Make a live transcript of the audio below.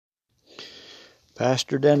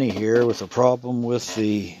Pastor Denny here with a problem with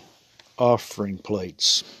the offering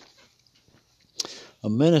plates. A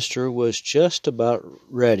minister was just about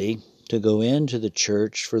ready to go into the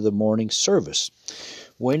church for the morning service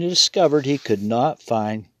when he discovered he could not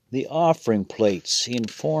find the offering plates. He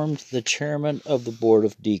informed the chairman of the board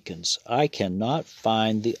of deacons, "I cannot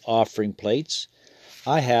find the offering plates.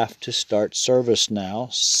 I have to start service now.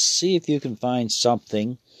 See if you can find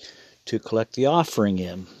something to collect the offering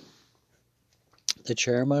in." The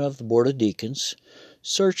chairman of the board of deacons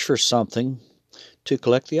searched for something to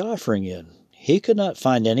collect the offering in. He could not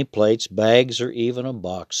find any plates, bags, or even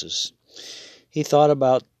boxes. He thought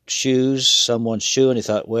about shoes, someone's shoe, and he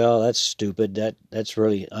thought, well, that's stupid. That's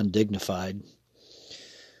really undignified.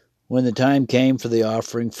 When the time came for the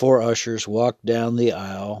offering, 4 ushers walked down the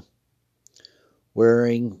aisle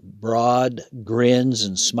wearing broad grins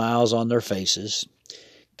and smiles on their faces,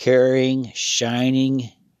 carrying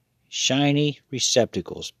shiny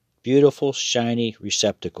receptacles, beautiful shiny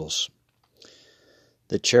receptacles.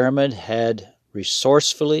 The chairman had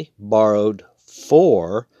resourcefully borrowed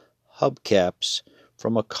 4 hubcaps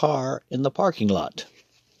from a car in the parking lot.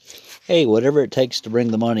 Hey, whatever it takes to bring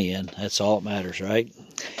the money in, that's all that matters, right?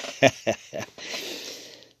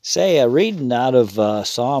 Say, reading out of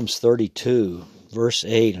Psalms 32, verse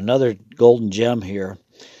 8, another golden gem here.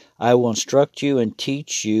 "I will instruct you and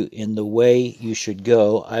teach you in the way you should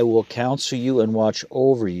go. I will counsel you and watch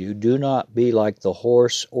over you. Do not be like the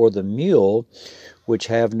horse or the mule, which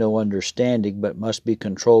have no understanding, but must be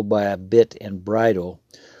controlled by a bit and bridle,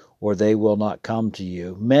 or they will not come to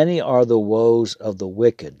you. Many are the woes of the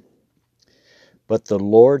wicked, but the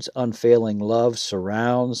Lord's unfailing love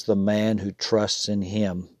surrounds the man who trusts in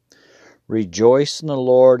him. Rejoice in the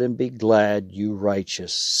Lord and be glad, you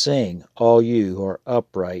righteous. Sing, all you who are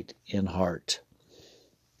upright in heart."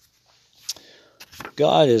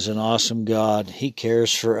 God is an awesome God. He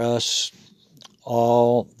cares for us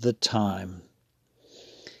all the time.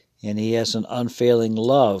 And He has an unfailing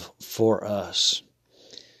love for us.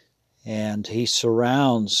 And He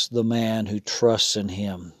surrounds the man who trusts in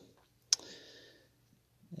Him.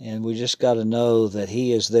 And we just got to know that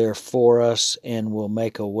He is there for us and will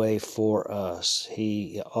make a way for us.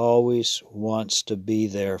 He always wants to be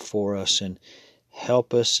there for us and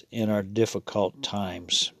help us in our difficult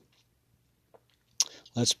times.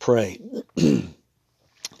 Let's pray.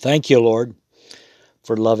 Thank you, Lord,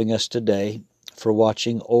 for loving us today, for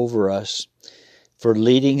watching over us, for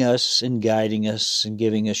leading us and guiding us and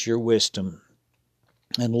giving us your wisdom.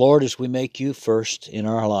 And Lord, as we make you first in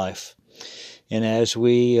our life, and as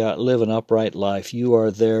we live an upright life, you are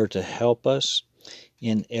there to help us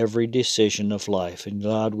in every decision of life. And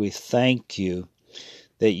God, we thank you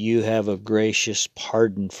that you have a gracious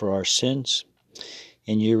pardon for our sins,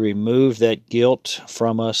 and you remove that guilt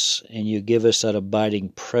from us, and you give us that abiding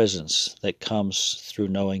presence that comes through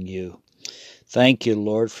knowing you. Thank you,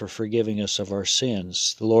 Lord, for forgiving us of our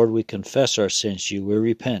sins. Lord, we confess our sins to you. We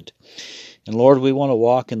repent. And Lord, we want to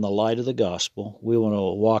walk in the light of the gospel. We want to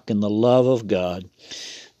walk in the love of God,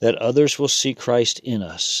 that others will see Christ in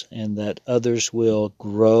us and that others will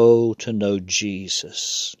grow to know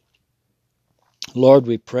Jesus. Lord,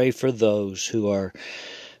 we pray for those who are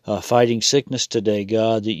fighting sickness today,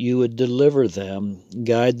 God, that you would deliver them,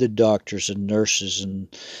 guide the doctors and nurses,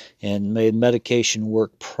 and may medication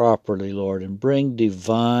work properly, Lord, and bring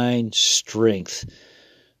divine strength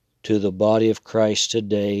to the body of Christ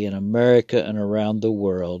today in America and around the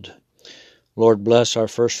world. Lord, bless our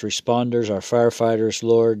first responders, our firefighters,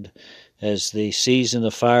 Lord, as the season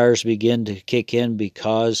of fires begin to kick in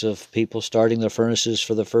because of people starting their furnaces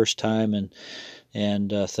for the first time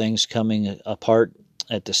and things coming apart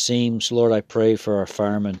at the seams. Lord, I pray for our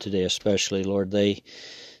firemen today especially. Lord, they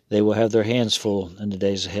will have their hands full in the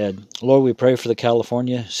days ahead. Lord, we pray for the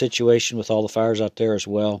California situation with all the fires out there as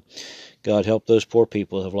well. God, help those poor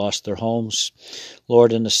people who have lost their homes.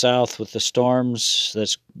 Lord, in the south with the storms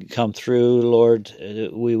that's come through, Lord,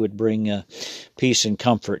 we would bring peace and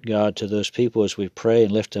comfort, God, to those people as we pray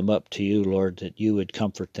and lift them up to you, Lord, that you would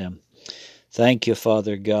comfort them. Thank you,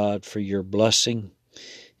 Father God, for your blessing.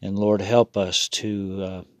 And Lord, help us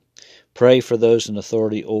to pray for those in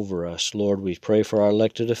authority over us. Lord, we pray for our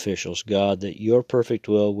elected officials, God, that your perfect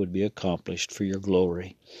will would be accomplished for your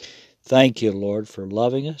glory. Thank you, Lord, for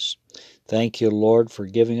loving us. Thank you, Lord, for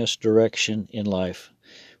giving us direction in life.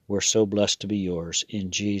 We're so blessed to be yours. In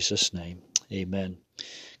Jesus' name, amen.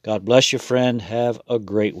 God bless you, friend. Have a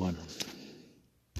great one.